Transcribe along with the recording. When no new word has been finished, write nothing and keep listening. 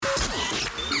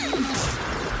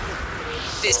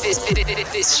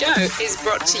This show is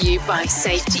brought to you by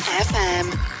Safety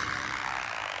FM.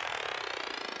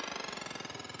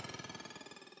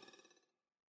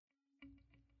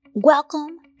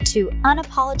 Welcome to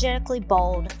Unapologetically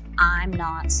Bold, I'm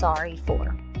Not Sorry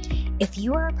For. If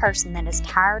you are a person that is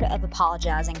tired of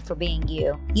apologizing for being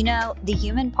you, you know, the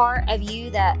human part of you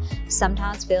that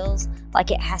sometimes feels like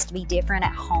it has to be different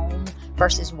at home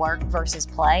versus work versus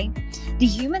play, the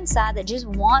human side that just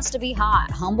wants to be hot,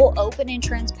 humble, open, and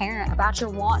transparent about your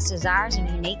wants, desires, and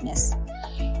uniqueness.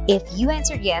 If you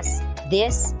answered yes,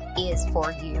 this is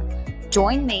for you.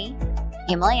 Join me,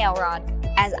 Emily Elrod,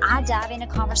 as I dive into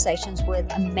conversations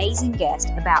with amazing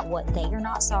guests about what they are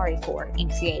not sorry for in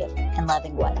creative and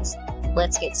loving ways.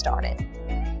 Let's get started.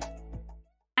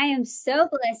 I am so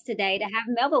blessed today to have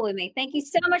Melba with me. Thank you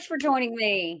so much for joining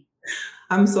me.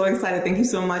 I'm so excited. Thank you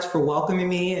so much for welcoming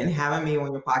me and having me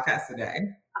on your podcast today.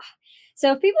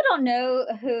 So if people don't know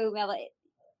who Melba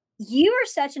is, you are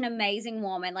such an amazing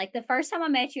woman. Like the first time I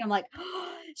met you, I'm like,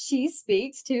 oh, she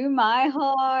speaks to my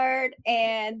heart.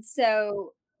 And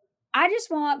so I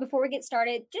just want, before we get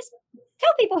started, just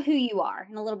tell people who you are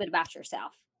and a little bit about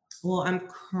yourself. Well, I'm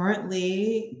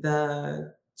currently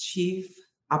the chief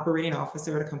operating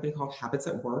officer at a company called Habits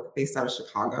at Work based out of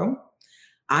Chicago.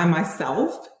 I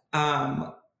myself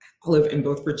live in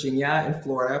both Virginia and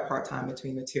Florida, part-time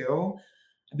between the two.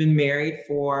 I've been married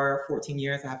for 14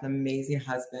 years. I have an amazing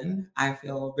husband. I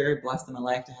feel very blessed in my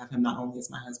life to have him not only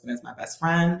as my husband, as my best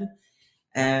friend.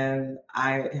 And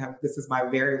this is my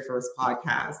very first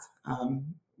podcast,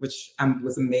 which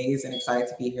was amazed and excited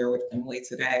to be here with Emily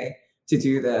today to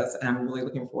do this. And I'm really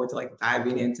looking forward to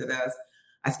diving into this.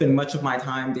 I spend much of my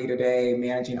time day to day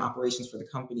managing operations for the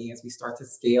company as we start to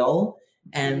scale.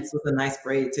 And so it's a nice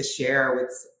break to share with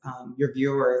your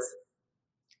viewers,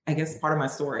 I guess, part of my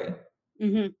story.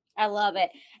 Mm-hmm. I love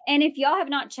it. And if y'all have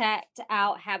not checked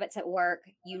out Habits at Work,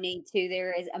 you need to.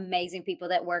 There is amazing people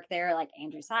that work there, like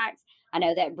Andrew Sykes. I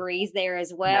know that Bree's there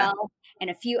as well, and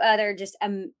a few other just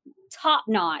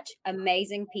top-notch,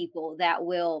 amazing people that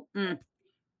will,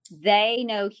 they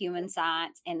know human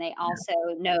science, and they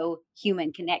also know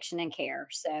human connection and care.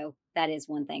 So that is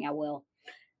one thing I will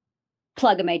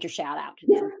plug a major shout out to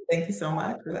them. Thank you so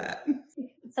much for that.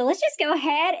 So let's just go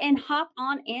ahead and hop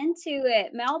on into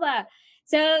it. Melba,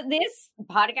 so this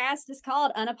podcast is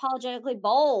called Unapologetically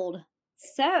Bold.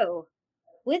 So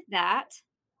with that,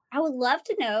 I would love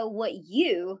to know what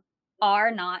you are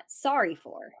not sorry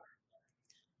for.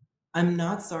 I'm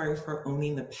not sorry for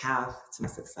owning the path to my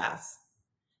success.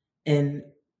 And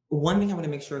one thing I want to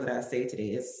make sure that I say today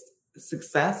is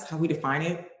success, how we define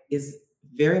it, is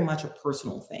very much a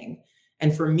personal thing.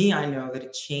 And for me, I know that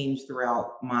it changed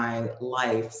throughout my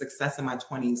life. Success in my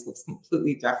 20s looks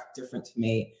completely different to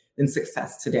me than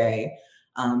success today.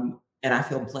 And I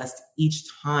feel blessed each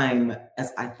time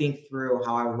as I think through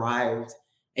how I arrived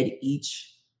at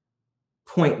each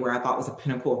point where I thought was a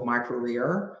pinnacle of my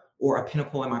career or a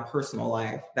pinnacle in my personal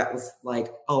life that was like,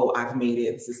 oh, I've made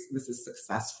it. This is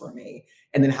success for me.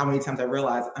 And then how many times I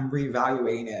realized I'm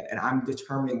reevaluating it and I'm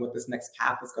determining what this next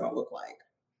path is going to look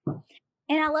like.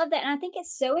 And I love that. And I think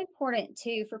it's so important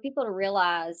too for people to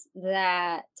realize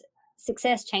that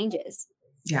success changes.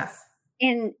 Yes.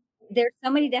 And there's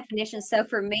so many definitions. So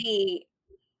for me,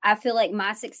 I feel like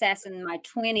my success in my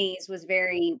 20s was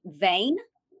very vain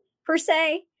per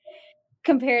se.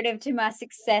 Comparative to my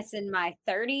success in my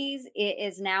 30s, it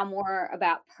is now more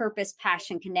about purpose,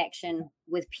 passion, connection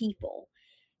with people.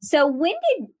 So when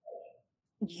did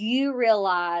you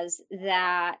realize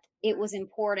that it was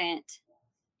important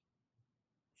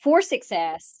for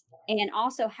success? And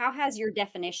also, how has your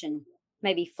definition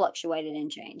maybe fluctuated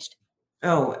and changed?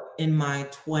 Oh, in my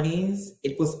 20s,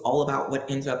 it was all about what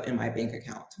ends up in my bank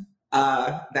account.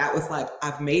 That was like,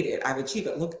 I've made it. I've achieved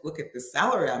it. Look at the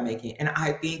salary I'm making. And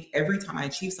I think every time I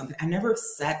achieve something, I never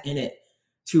sat in it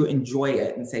to enjoy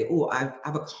it and say, oh,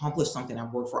 I've accomplished something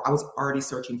I've worked for. I was already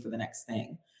searching for the next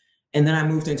thing. And then I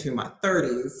moved into my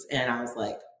 30s and I was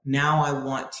like, now I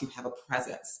want to have a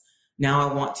presence. Now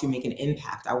I want to make an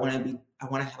impact. I want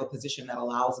to have a position that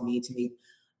allows me to make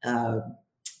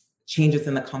changes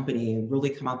in the company and really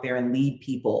come out there and lead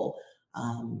people,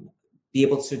 be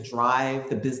able to drive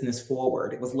the business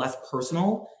forward. It was less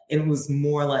personal. And it was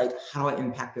more like, how do I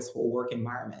impact this whole work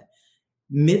environment?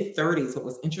 Mid-30s, what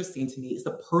was interesting to me is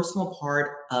the personal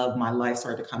part of my life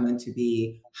started to come into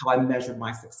be how I measured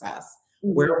my success.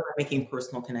 Where was I making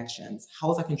personal connections? How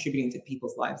was I contributing to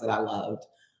people's lives that I loved?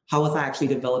 How was I actually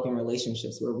developing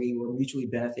relationships where we were mutually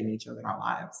benefiting each other in our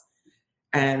lives?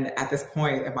 And at this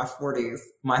point in my 40s,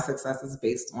 my success is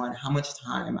based on how much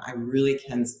time I really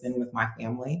can spend with my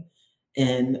family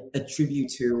and attribute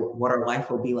to what our life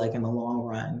will be like in the long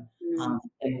run.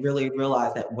 And really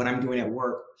realize that what I'm doing at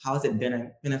work, how is it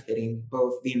benefiting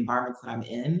both the environments that I'm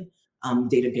in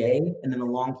day to day, and in the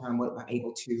long term, what am I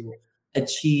able to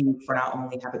achieve for not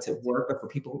only habits at work, but for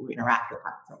people who interact with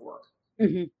habits at work.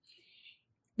 Mm-hmm.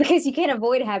 Because you can't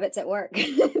avoid habits at work.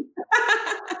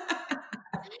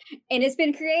 And it's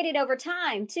been created over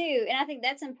time too. And I think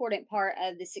that's an important part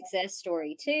of the success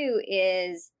story too,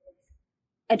 is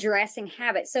addressing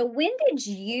habits. So when did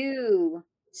you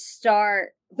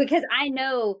start? Because I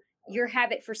know your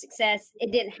habit for success,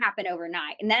 it didn't happen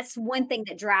overnight. And that's one thing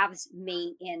that drives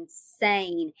me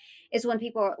insane is when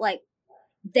people are like,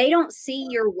 they don't see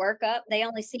your work up. They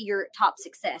only see your top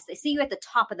success. They see you at the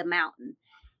top of the mountain.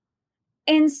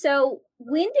 And so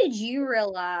when did you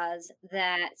realize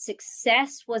that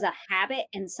success was a habit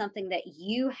and something that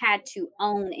you had to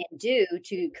own and do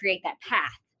to create that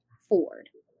path forward?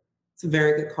 It's a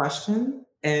very good question.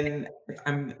 And if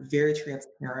I'm very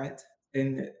transparent,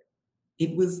 and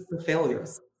it was the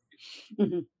failures.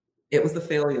 Mm-hmm. It was the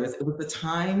failures. It was the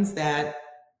times that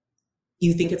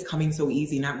you think it's coming so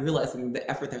easy, not realizing the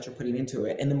effort that you're putting into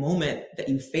it. And the moment that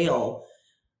you fail,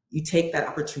 you take that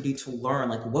opportunity to learn,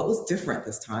 like, what was different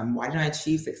this time? Why didn't I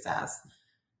achieve success?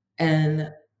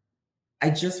 And I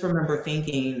just remember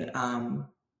thinking,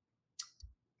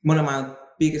 one of my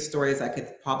biggest stories I could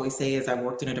probably say is I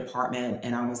worked in a department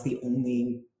and I was the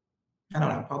only,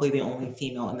 probably the only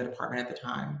female in the department at the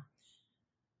time.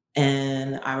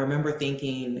 And I remember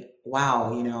thinking,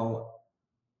 wow,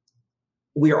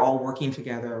 we are all working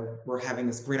together. We're having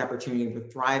this great opportunity. We're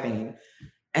thriving.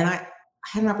 And I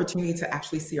had an opportunity to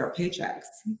actually see our paychecks.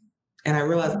 And I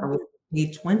realized I was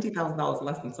paid $20,000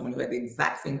 less than someone who had the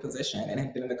exact same position and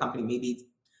had been in the company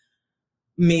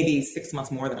maybe 6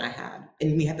 months more than I had.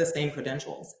 And we had the same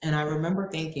credentials. And I remember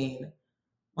thinking,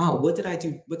 wow, what did I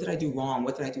do? What did I do wrong?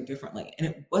 What did I do differently? And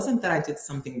it wasn't that I did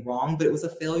something wrong, but it was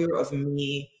a failure of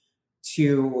me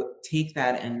to take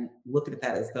that and look at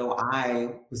that as though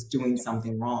I was doing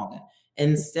something wrong.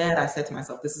 Instead, I said to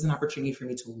myself, this is an opportunity for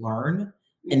me to learn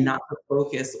and not to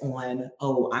focus on,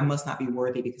 oh, I must not be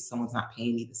worthy because someone's not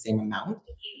paying me the same amount.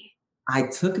 I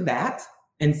took that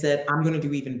and said, I'm going to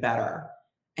do even better.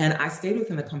 And I stayed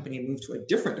within the company and moved to a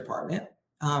different department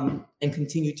and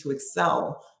continued to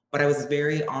excel. But I was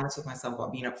very honest with myself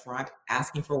about being upfront,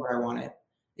 asking for what I wanted,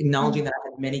 acknowledging that I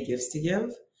had many gifts to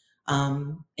give,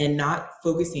 and not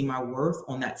focusing my worth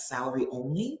on that salary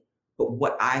only, but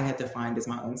what I had defined as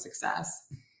my own success.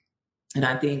 And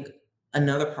I think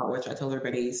another part, which I tell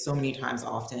everybody so many times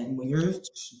often, when you're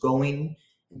going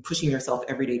and pushing yourself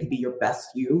every day to be your best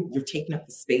you're taking up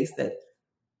the space that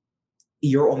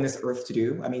you're on this earth to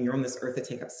do. I mean, you're on this earth to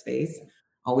take up space.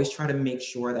 Always try to make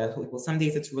sure that, well, some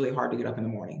days it's really hard to get up in the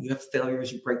morning. You have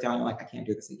failures, you break down, you're like, I can't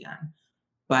do this again.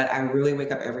 But I really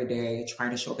wake up every day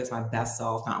trying to show up as my best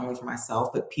self, not only for myself,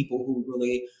 but people who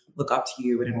really look up to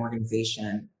you in an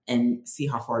organization and see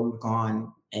how far you've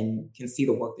gone and can see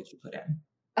the work that you put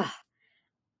in.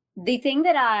 The thing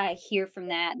that I hear from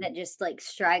that just like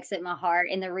strikes at my heart,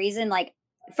 and the reason, like,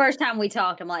 first time we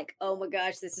talked, I'm like, oh my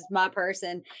gosh, this is my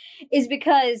person, is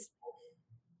because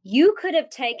you could have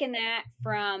taken that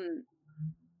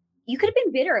you could have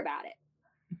been bitter about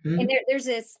it. Mm-hmm. And there's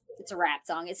this, it's a rap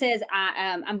song. It says,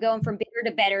 I'm going from bitter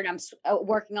to better, and I'm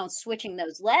working on switching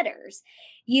those letters.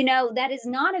 That is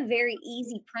not a very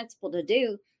easy principle to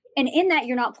do. And in that,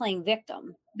 you're not playing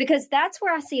victim, because that's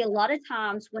where I see a lot of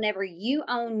times whenever you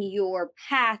own your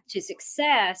path to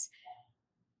success,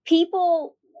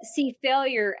 people see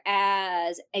failure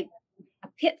as a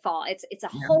pitfall. It's a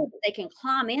hole that they can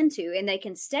climb into and they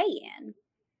can stay in.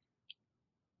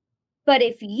 But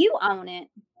if you own it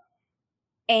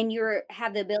and you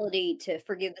have the ability to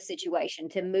forgive the situation,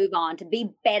 to move on, to be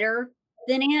better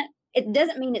than it, it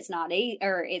doesn't mean it's not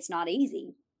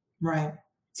easy. Right.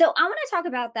 So I want to talk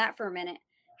about that for a minute.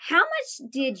 How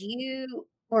much did you,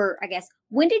 or I guess,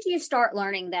 when did you start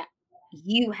learning that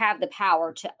you have the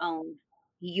power to own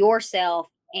yourself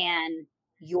and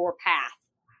your path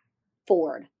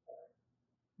forward?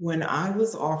 When I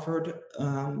was offered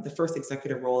the first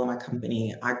executive role in my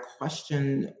company, I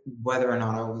questioned whether or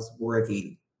not I was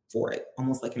worthy for it,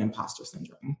 almost like an imposter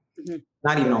syndrome. Mm-hmm.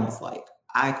 Not even almost like.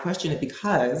 I questioned it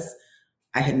because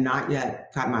I had not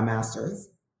yet gotten my master's.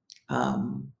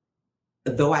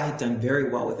 Though I had done very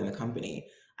well within the company,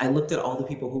 I looked at all the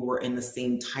people who were in the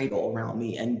same title around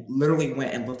me and literally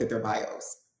went and looked at their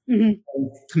bios. Mm-hmm.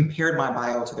 And compared my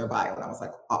bio to their bio. And I was like,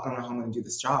 I don't know how I'm going to do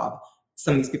this job.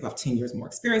 Some of these people have 10 years more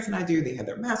experience than I do. They have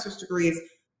their master's degrees.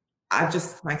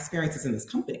 My experience is in this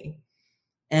company.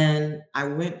 And I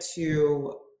went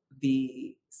to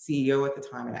the CEO at the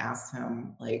time and asked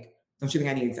him, like, don't you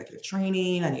think I need executive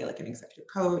training? I need like an executive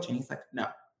coach. And he's like, no,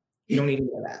 you don't need any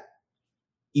of that.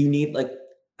 You need like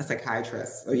a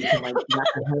psychiatrist, or you can like wrap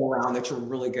your head around that you're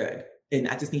really good. And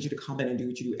I just need you to come in and do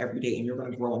what you do every day, and you're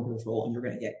going to grow into this role, and you're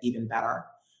going to get even better.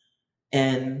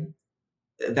 And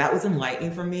that was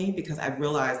enlightening for me, because I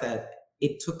realized that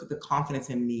it took the confidence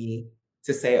in me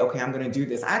to say, okay, I'm going to do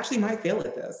this. I actually might fail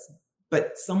at this,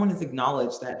 but someone has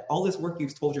acknowledged that all this work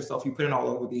you've told yourself you put in all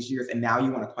over these years, and now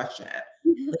you want to question it.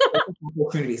 Like,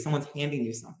 opportunity. Someone's handing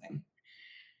you something.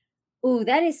 Ooh,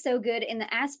 that is so good in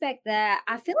the aspect that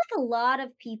I feel like a lot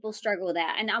of people struggle with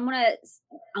that. And I'm going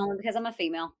to, because I'm a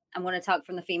female, I'm going to talk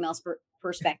from the female's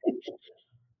perspective.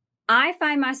 I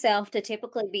find myself to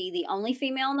typically be the only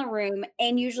female in the room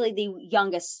and usually the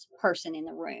youngest person in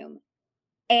the room.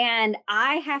 And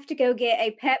I have to go get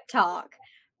a pep talk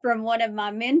from one of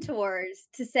my mentors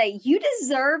to say, you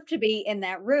deserve to be in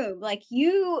that room. Like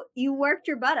you worked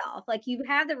your butt off. Like you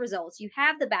have the results, you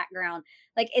have the background.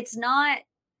 Like it's not,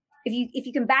 if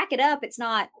you can back it up, it's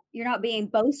not, you're not being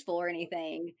boastful or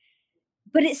anything,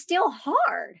 but it's still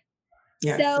hard.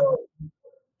 Yeah, so,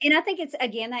 and I think it's,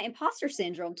 again, that imposter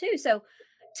syndrome too. So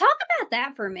talk about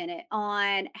that for a minute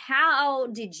on how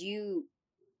did you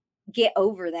get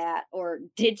over that, or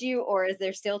did you, or is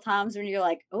there still times when you're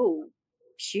like, oh,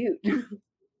 shoot?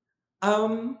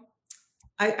 I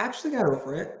actually got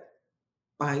over it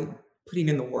by putting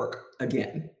in the work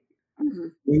again. Mm-hmm.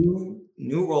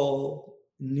 New role,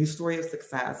 new story of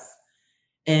success.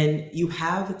 And you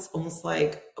have, it's almost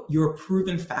like you're a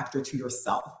proven factor to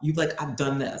yourself. You've like, I've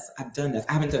done this. I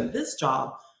haven't done this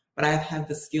job, but I've had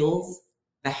the skills,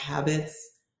 the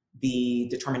habits, the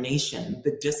determination,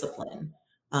 the discipline,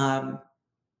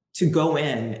 to go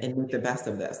in and make the best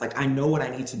of this. Like, I know what I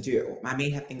need to do. I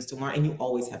may have things to learn, and you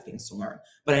always have things to learn,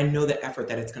 but I know the effort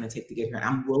that it's going to take to get here, and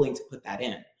I'm willing to put that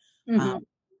in. Mm-hmm.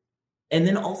 And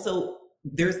then also,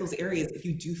 there's those areas, if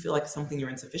you do feel like something you're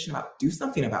insufficient about, do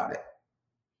something about it.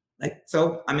 Like,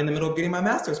 so I'm in the middle of getting my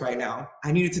master's right now.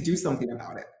 I needed to do something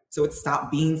about it. So it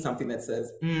stopped being something that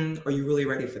says, are you really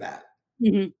ready for that?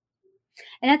 Mm-hmm.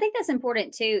 And I think that's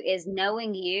important too, is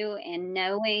knowing you and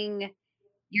knowing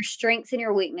your strengths and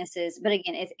your weaknesses. But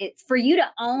again, it's for you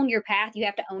to own your path, you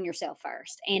have to own yourself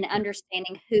first and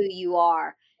understanding who you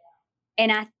are.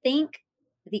 And I think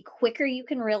the quicker you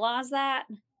can realize that,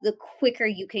 the quicker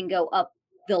you can go up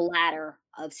the ladder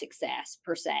of success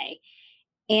per se,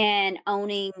 and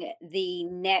owning the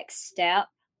next step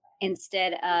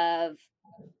instead of,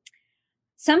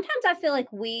 sometimes I feel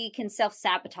like we can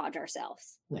self-sabotage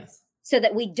ourselves. Yes. So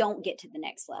that we don't get to the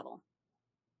next level.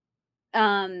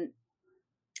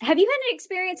 Have you had an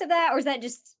experience of that, or is that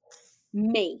just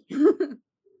me?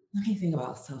 Let me think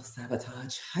about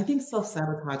self-sabotage. I think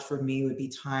self-sabotage for me would be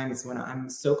times when I'm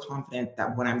so confident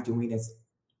that what I'm doing is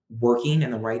working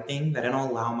and the right thing that I don't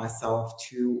allow myself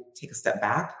to take a step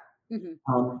back,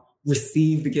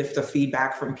 receive the gift of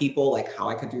feedback from people, like how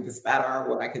I could do this better,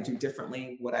 what I could do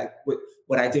differently, what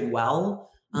I did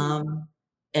well,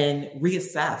 and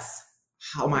reassess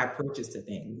how my approach is to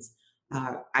things.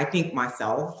 I think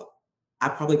myself, I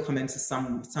probably come into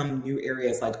some new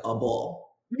areas like a bull.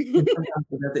 Sometimes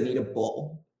it doesn't need a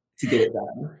bull to get it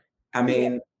done. I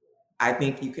mean, I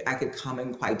think I could come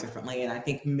in quite differently. And I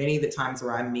think many of the times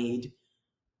where I made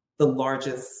the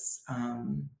largest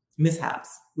mishaps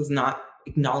was not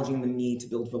acknowledging the need to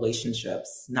build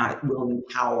relationships, not wielding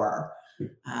power,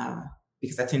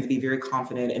 because I tend to be very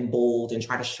confident and bold and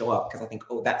try to show up because I think,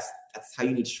 oh, that's how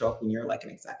you need to show up when you're like an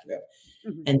executive.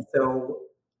 Mm-hmm. And so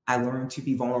I learned to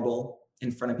be vulnerable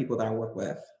in front of people that I work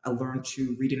with. I learned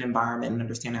to read an environment and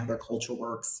understand how their culture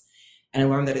works. And I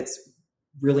learned that it's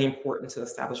really important to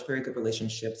establish very good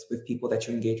relationships with people that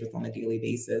you engage with on a daily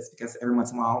basis, because every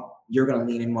once in a while you're going to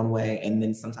lean in one way and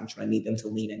then sometimes you're going to need them to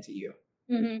lean into you.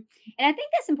 Mm-hmm. And I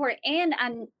think that's important. And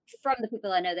I'm from the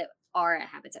people I know that are at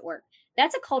Habits at Work.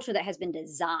 That's a culture that has been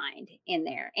designed in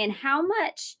there. And how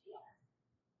much,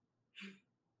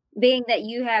 being that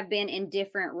you have been in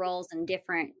different roles and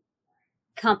different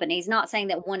companies, not saying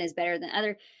that one is better than the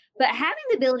other, but having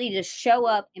the ability to show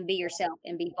up and be yourself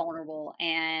and be vulnerable.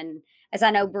 And as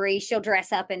I know, Bree, she'll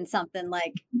dress up in something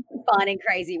like fun and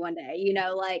crazy one day,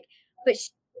 but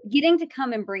getting to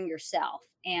come and bring yourself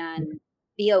and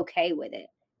be okay with it.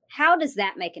 How does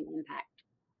that make an impact?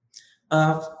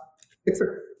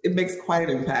 It makes quite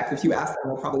an impact. If you ask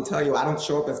them, they'll probably tell you, I don't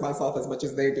show up as myself as much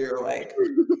as they do. Like,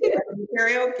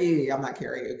 karaoke. I'm not a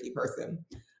karaoke person.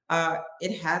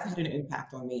 It has had an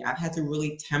impact on me. I've had to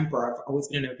really temper. I've always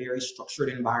been in a very structured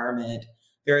environment,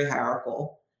 very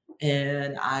hierarchical.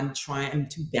 And I'm trying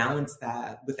to balance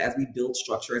that with, as we build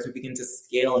structure, as we begin to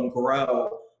scale and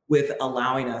grow, with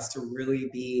allowing us to really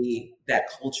be that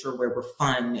culture where we're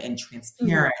fun and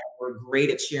transparent. We're great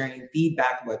at sharing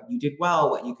feedback, what you did well,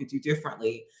 what you could do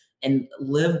differently, and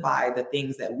live by the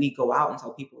things that we go out and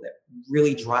tell people that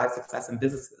really drive success in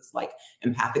businesses, like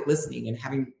empathic listening and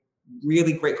having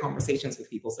really great conversations with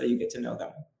people so you get to know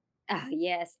them. Oh,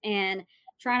 yes. And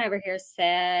Trying over here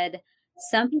said,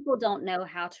 some people don't know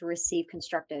how to receive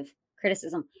constructive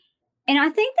criticism. And I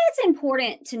think that's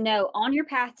important to know on your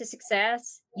path to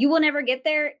success. You will never get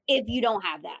there if you don't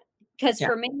have that. Because Yeah.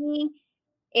 for me,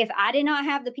 if I did not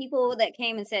have the people that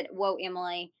came and said, whoa,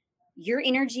 Emily, your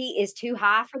energy is too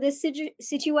high for this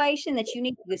situation, that you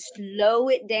need to slow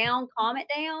it down, calm it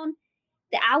down,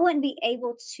 that I wouldn't be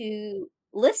able to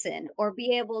listen or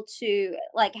be able to,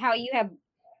 like how you have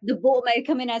the bull may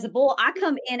come in as a bull. I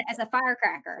come in as a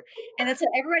firecracker. And that's what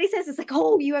everybody says. It's like,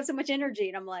 oh, you have so much energy.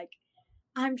 And I'm like,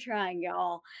 I'm trying,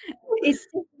 y'all. It's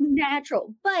just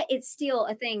natural, but it's still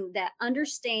a thing that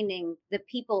understanding the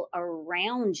people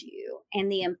around you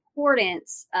and the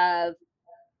importance of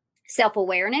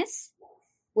self-awareness,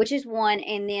 which is one.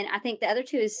 And then I think the other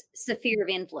two is sphere of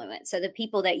influence. So the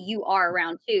people that you are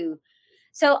around too.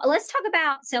 So let's talk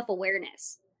about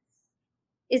self-awareness.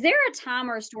 Is there a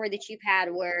time or a story that you've had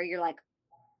where you're like,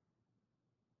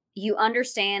 you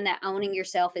understand that owning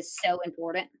yourself is so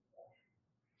important?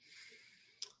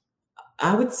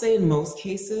 I would say in most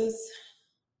cases,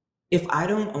 if I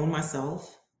don't own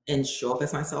myself and show up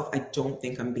as myself, I don't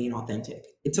think I'm being authentic.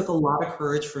 It took a lot of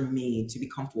courage for me to be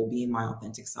comfortable being my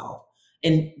authentic self.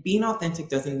 And being authentic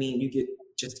doesn't mean you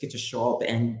just get to show up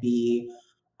and be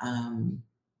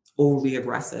overly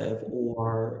aggressive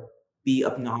or be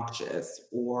obnoxious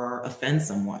or offend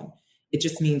someone. It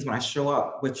just means when I show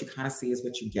up, what you kind of see is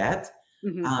what you get.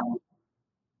 Mhm.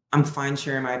 I'm fine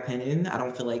sharing my opinion. I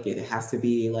don't feel like it has to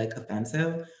be like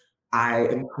offensive. I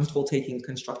am comfortable taking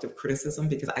constructive criticism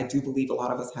because I do believe a lot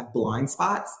of us have blind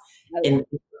spots. Oh, yeah. And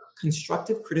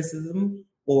constructive criticism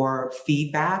or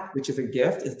feedback, which is a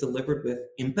gift, is delivered with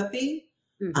empathy.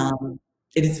 Mhm.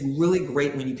 It is really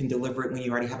great when you can deliver it when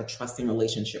you already have a trusting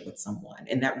relationship with someone.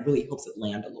 And that really helps it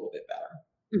land a little bit better.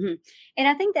 Mhm. And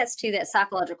I think that's too, that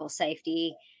psychological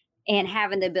safety and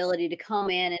having the ability to come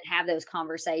in and have those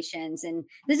conversations. And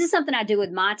this is something I do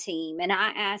with my team. And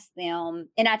I ask them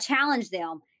and I challenge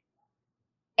them,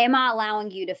 am I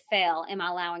allowing you to fail? Am I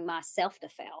allowing myself to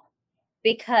fail?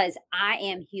 Because I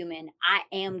am human. I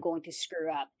am going to screw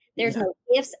up. There's Yeah. no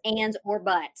ifs, ands, or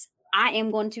buts. I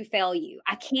am going to fail you.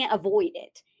 I can't avoid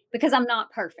it because I'm not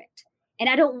perfect. And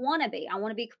I don't want to be. I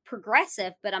want to be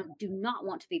progressive, but I do not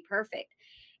want to be perfect.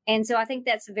 And so I think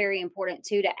that's very important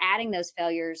too, to adding those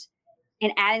failures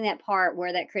and adding that part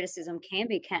where that criticism can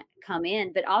come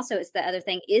in. But also, it's the other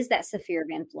thing is that sphere of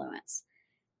influence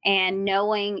and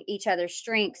knowing each other's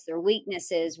strengths, their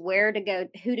weaknesses, where to go,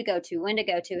 who to go to, when to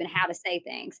go to, and how to say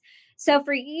things. So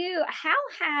for you, how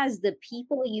has the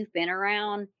people you've been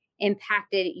around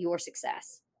impacted your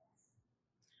success?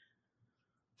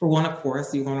 For one, of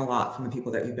course, you learn a lot from the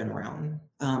people that you've been around.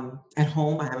 At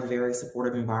home, I have a very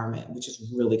supportive environment, which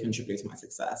has really contributed to my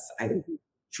success. I Mhm.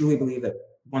 truly believe that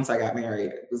once I got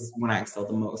married, it was when I excelled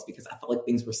the most because I felt like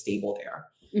things were stable there.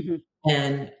 Mhm.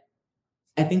 And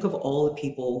I think of all the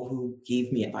people who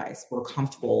gave me advice, were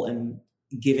comfortable in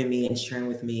giving me and sharing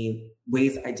with me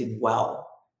ways I did well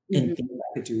and Mhm. things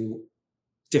I could do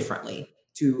differently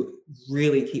to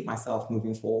really keep myself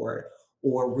moving forward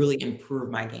or really improve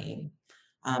my game.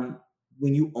 Um,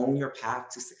 when you own your path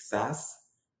to success,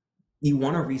 you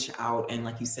want to reach out and,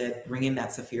 like you said, bring in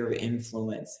that sphere of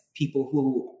influence, people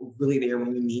who are really there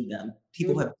when you need them,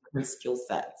 people who Mhm. have different skill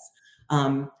sets.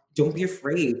 Don't be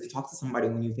afraid to talk to somebody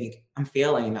when you think, I'm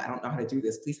failing, I don't know how to do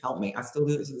this, please help me. I still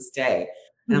do it to this day.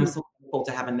 And I'm Mhm. so grateful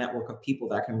to have a network of people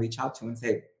that I can reach out to and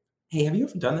say, hey, have you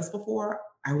ever done this before?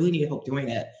 I really need help doing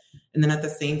it. And then at the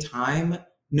same time,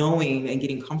 knowing and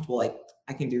getting comfortable, like,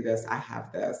 I can do this, I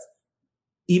have this.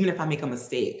 Even if I make a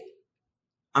mistake,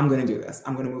 I'm going to do this.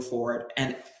 I'm going to move forward.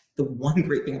 And the one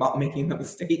great thing about making a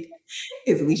mistake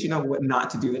is at least you know what not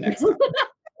to do the next time.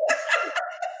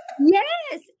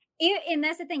 Yes. And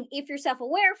that's the thing, if you're self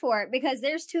aware for it, because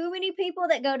there's too many people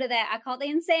that go to that. I call it the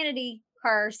insanity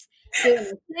curse, doing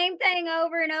the same thing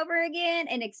over and over again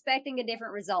and expecting a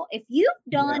different result. If you've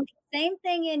Yeah. done the same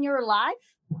thing in your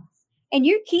life and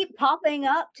you keep popping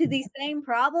up to the same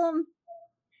problem,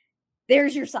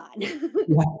 there's your sign.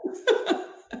 Yeah.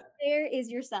 There is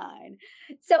your sign.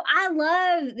 So I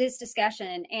love this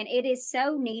discussion, and it is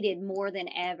so needed more than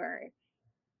ever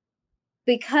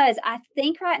because I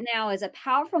think right now is a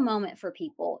powerful moment for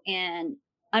people. And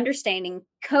understanding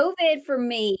COVID for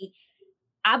me,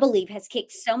 I believe, has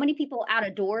kicked so many people out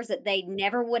of doors that they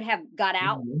never would have got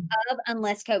out Mhm. of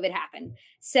unless COVID happened.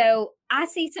 So I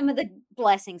see some of the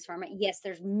blessings from it. Yes,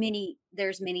 there's many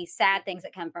sad things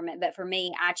that come from it, but for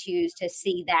me, I choose to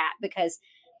see that because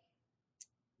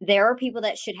there are people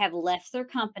that should have left their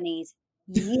companies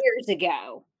years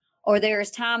ago, or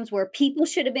there's times where people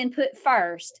should have been put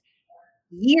first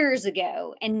years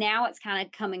ago, and now it's kind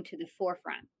of coming to the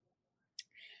forefront.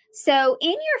 So,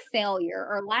 in your failure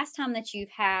or last time that you've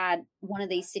had one of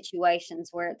these situations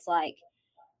where it's like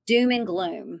doom and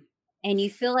gloom, and you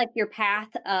feel like your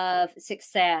path of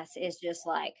success is just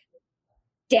like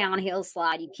downhill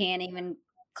slide, you can't even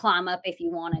climb up if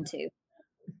you wanted to.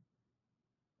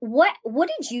 What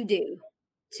did you do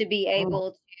to be Oh,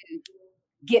 able to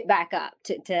get back up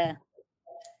to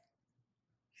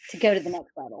go to the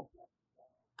next level?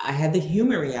 I had the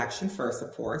human reaction first,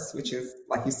 of course, which is,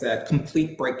 like you said,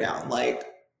 complete breakdown. Like,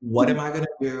 what am I going to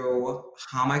do?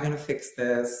 How am I going to fix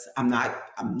this?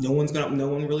 No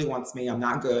one really wants me. I'm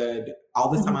not good. All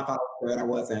this time Mhm, I thought I was good, I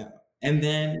wasn't. And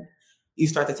then you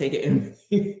start to take it in,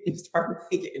 you start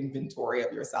to take inventory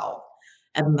of yourself.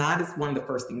 And that is one of the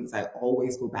first things I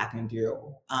always go back and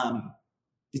do.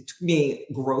 It took me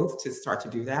growth to start to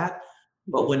do that.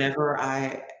 But mhm, whenever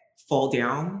I fall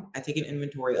down, I take an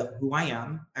inventory of who I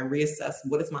am. I reassess,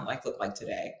 what does my life look like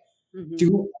today?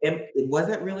 mhm, Was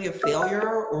that really a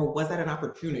failure or was that an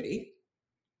opportunity?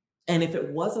 And if it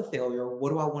was a failure, what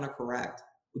do I want to correct?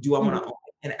 Do I want to mhm, own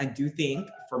it? And I do think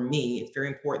for me, it's very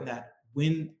important that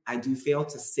when I do fail,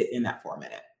 to sit in that for a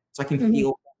minute so I can mhm. feel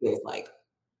what it feels like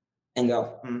and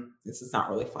go, this is not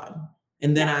really fun.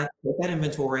 And then Yeah. I take that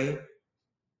inventory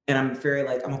and I'm very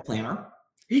like, I'm a planner.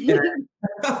 And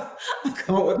I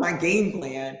come up with my game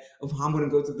plan of how I'm going to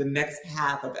go to the next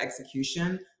path of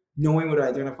execution, knowing what I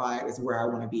identify as where I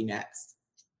want to be next.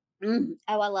 Oh,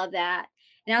 I love that.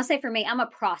 And I'll say for me, I'm a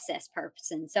process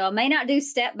person. So I may not do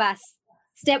step by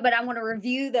step, but I want to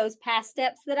review those past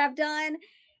steps that I've done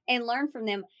and learn from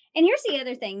them. And here's the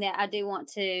other thing that I do want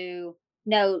to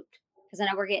note, because I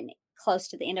know we're getting close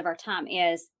to the end of our time,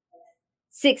 is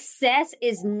success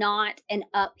is not an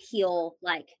uphill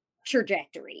like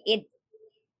trajectory. It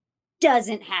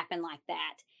doesn't happen like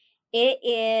that. It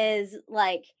is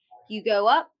like you go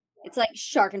up, it's like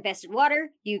shark infested water.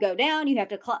 You go down, you have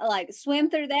to like swim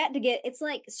through that to get it's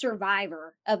like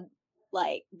Survivor of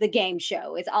like the game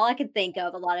show. It's all I can think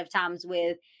of a lot of times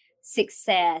with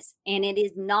success, and it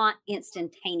is not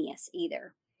instantaneous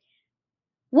either.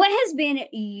 What has been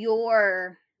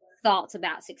your thoughts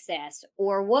about success,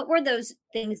 or what were those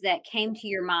things that came to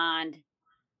your mind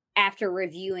after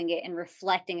reviewing it and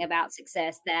reflecting about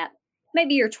success that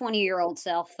maybe your 20-year-old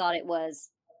self thought it was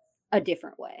a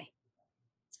different way?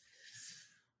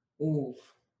 Ooh,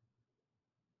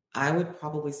 I would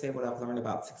probably say what I've learned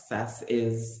about success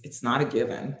is it's not a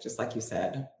given, just like you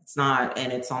said. It's not,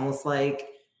 and it's almost like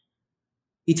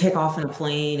you take off in a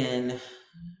plane and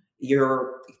they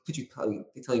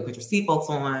tell you put your seatbelts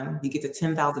on, you get to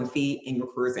 10,000 feet and you're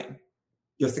cruising.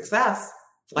 Your success,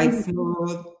 flight Mhm.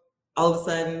 smooth, all of a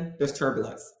sudden there's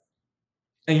turbulence.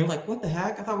 And you're like, what the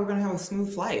heck? I thought we were gonna have a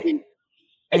smooth flight.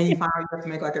 And you find out you have to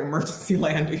make like an emergency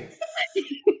landing.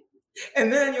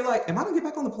 And then you're like, am I gonna get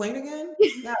back on the plane again?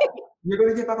 Yeah, you're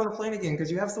gonna get back on the plane again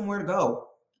because you have somewhere to go.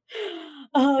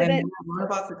 Oh, And that's what I learned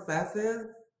about success is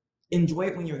enjoy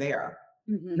it when you're there.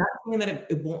 mhm, Not saying that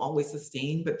it won't always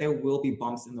sustain, but there will be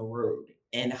bumps in the road.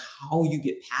 And how you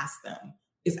get past them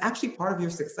is actually part of your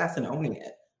success in owning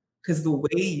it. Because the way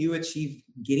you achieve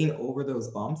getting over those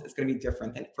bumps is going to be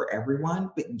different than for everyone,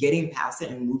 but getting past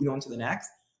it and moving on to the next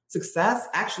success.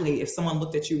 Actually, if someone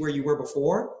looked at you where you were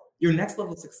before, your next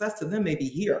level of success to them may be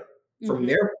here from mhm.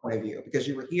 their point of view because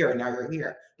you were here and now you're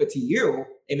here. But to you,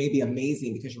 it may be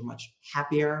amazing because you're much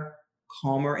happier,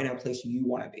 calmer, and in a place you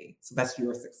want to be. So that's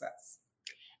your success.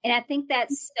 And I think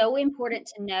that's so important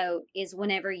to note is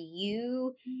whenever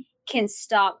you can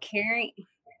stop caring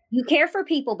you care for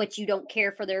people, but you don't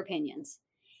care for their opinions.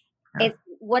 Yeah. It's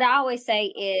what I always say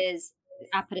is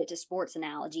I put it to sports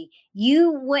analogy.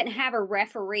 You wouldn't have a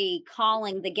referee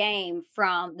calling the game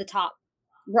from the top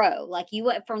row, like you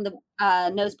would from the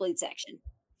nosebleed section.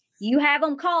 You have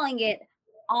them calling it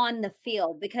on the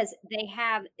field because they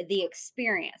have the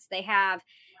experience. They have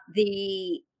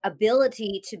the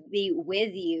ability to be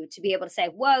with you to be able to say,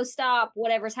 "Whoa, stop!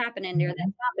 Whatever's happening there, that's Mhm.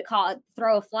 not to call it,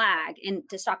 throw a flag and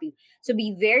to stop you." So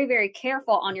be very, very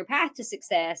careful on your path to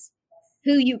success.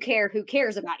 Who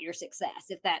cares about your success,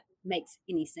 if that makes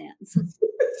any sense.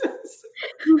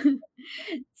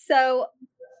 So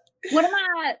one of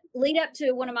my lead up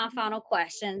to one of my final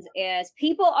questions is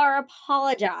people are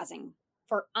apologizing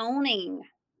for owning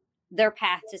their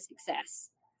path to success,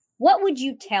 what would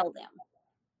you tell them?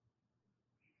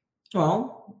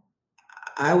 Well,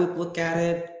 I would look at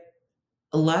it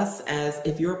less as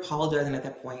if you're apologizing at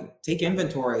that point, take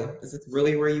inventory. Is this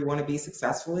really where you want to be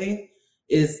successfully?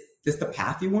 Is this the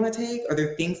path you want to take? Are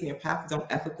there things in your path that don't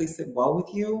ethically sit well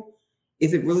with you?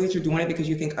 Is it really that you're doing it because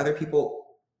you think other people,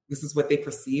 this is what they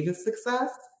perceive as success?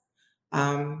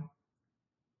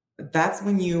 That's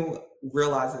when you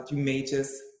realize that you may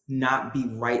just not be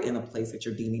right in the place that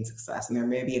you're deeming success. And there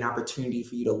may be an opportunity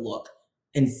for you to look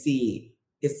and see,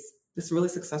 is this really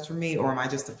success for me? Or am I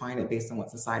just defining it based on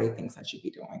what society thinks I should be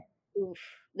doing? Oof,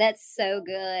 that's so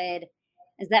good.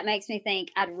 As that makes me think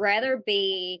I'd rather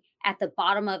be at the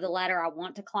bottom of the ladder I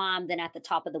want to climb than at the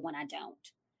top of the one I don't.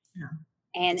 Yeah.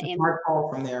 And It's a hard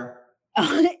call from there.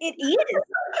 it is.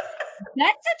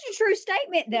 That's such a true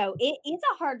statement, though. It is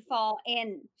a hard fall,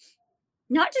 and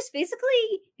not just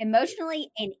physically,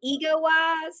 emotionally, and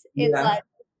ego-wise. It's Yeah. like,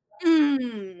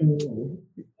 Mhm.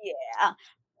 yeah.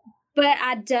 But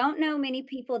I don't know many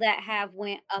people that have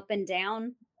went up and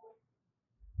down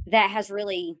that has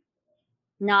really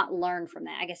not learned from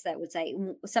that. I guess that would say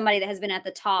somebody that has been at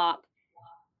the top.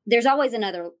 There's always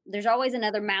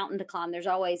another mountain to climb. There's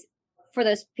always, for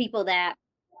those people that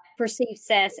perceive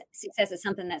success as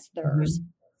something that's theirs. Mhm.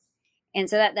 And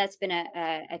so that's been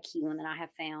a key one that I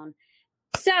have found.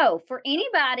 So for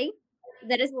anybody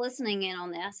that is listening in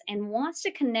on this and wants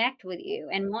to connect with you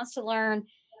and wants to learn,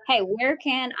 hey, where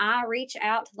can I reach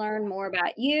out to learn more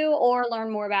about you or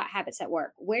learn more about Habits at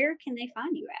Work? Where can they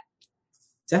find you at?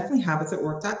 Definitely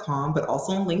habitsatwork.com, but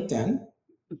also on LinkedIn.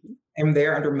 Mhm. I'm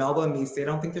there under Melba Amisi. I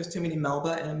don't think there's too many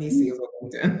Melba and Amisi on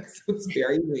LinkedIn. So it's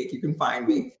very unique. You can find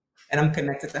me. And I'm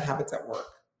connected to Habits at Work.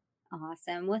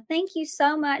 Awesome. Well, thank you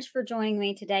so much for joining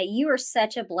me today. You are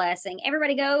such a blessing.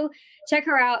 Everybody go check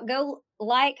her out. Go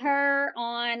like her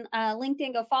on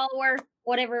LinkedIn. Go follow her,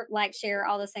 whatever, like, share,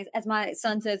 all those things. As my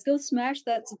son says, go smash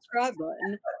that subscribe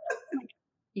button.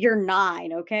 You're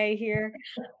 9, okay, here.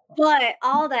 But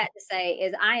all that to say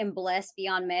is I am blessed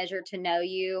beyond measure to know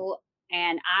you.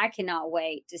 And I cannot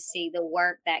wait to see the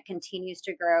work that continues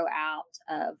to grow out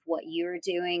of what you're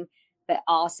doing, but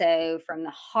also from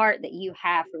the heart that you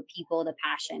have for people, the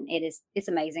passion. It's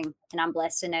amazing. And I'm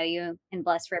blessed to know you and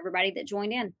blessed for everybody that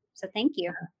joined in. So thank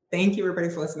you. Thank you,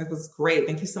 everybody, for listening. It was great.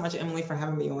 Thank you so much, Emily, for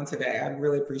having me on today. I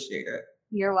really appreciate it.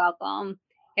 You're welcome.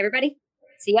 Everybody,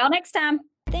 see y'all next time.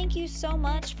 Thank you so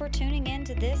much for tuning in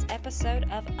to this episode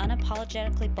of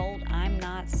Unapologetically Bold, I'm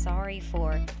Not Sorry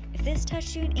For. If this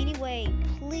touched you in any way,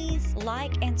 please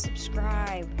like and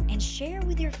subscribe and share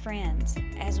with your friends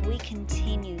as we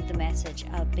continue the message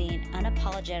of being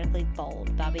unapologetically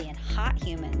bold by being hot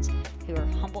humans who are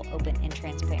humble, open, and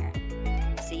transparent.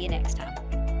 See you next time.